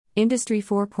Industry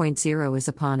 4.0 is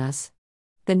upon us.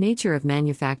 The nature of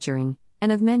manufacturing, and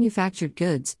of manufactured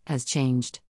goods, has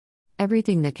changed.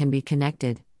 Everything that can be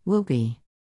connected, will be.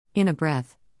 In a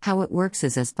breath, how it works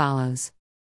is as follows.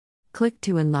 Click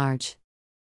to enlarge.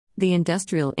 The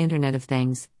Industrial Internet of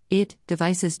Things,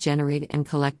 devices generate and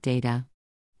collect data.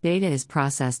 Data is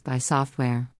processed by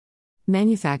software.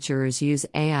 Manufacturers use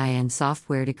AI and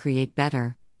software to create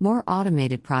better, more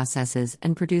automated processes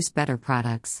and produce better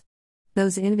products.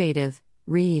 Those innovative,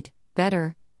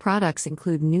 better products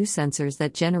include new sensors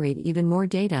that generate even more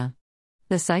data.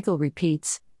 The cycle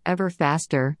repeats, ever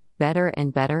faster, better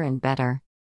and better and better.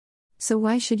 So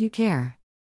why should you care?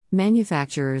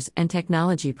 Manufacturers and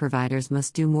technology providers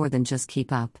must do more than just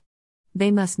keep up.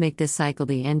 They must make this cycle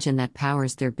the engine that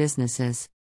powers their businesses.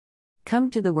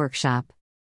 Come to the workshop.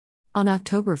 On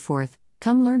October 4th,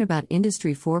 come learn about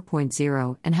Industry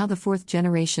 4.0 and how the fourth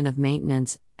generation of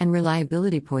maintenance and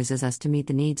reliability poises us to meet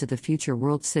the needs of the future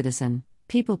world citizen,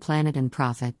 people, planet, and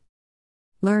profit.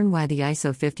 Learn why the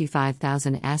ISO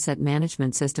 55000 Asset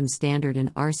Management System standard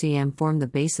and RCM form the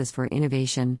basis for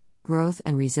innovation, growth,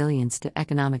 and resilience to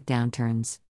economic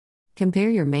downturns. Compare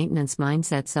your maintenance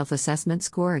mindset self-assessment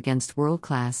score against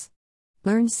world-class.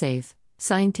 Learn safe,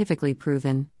 scientifically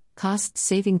proven,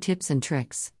 cost-saving tips and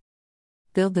tricks.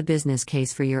 Build the business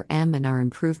case for your M&R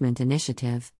improvement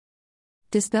initiative.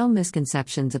 Dispel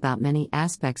misconceptions about many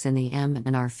aspects in the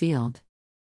M&R field.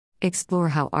 Explore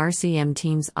how RCM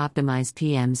teams optimize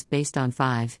PMs based on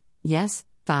 5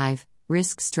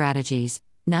 risk strategies,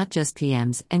 not just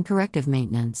PMs and corrective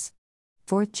maintenance.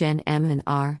 4th Gen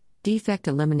M&R, defect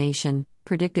elimination,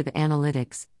 predictive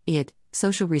analytics,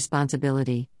 social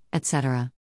responsibility,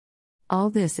 etc. All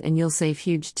this and you'll save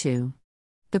huge too.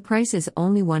 The price is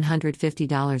only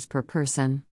 $150 per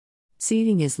person.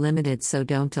 Seating is limited, so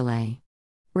don't delay.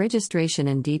 Registration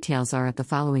and details are at the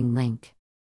following link.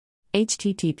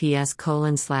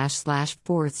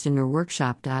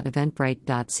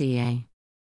 https://4thgenerworkshop.eventbrite.ca.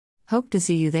 Hope to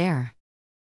see you there.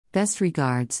 Best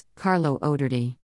regards, Carlo Oderdi.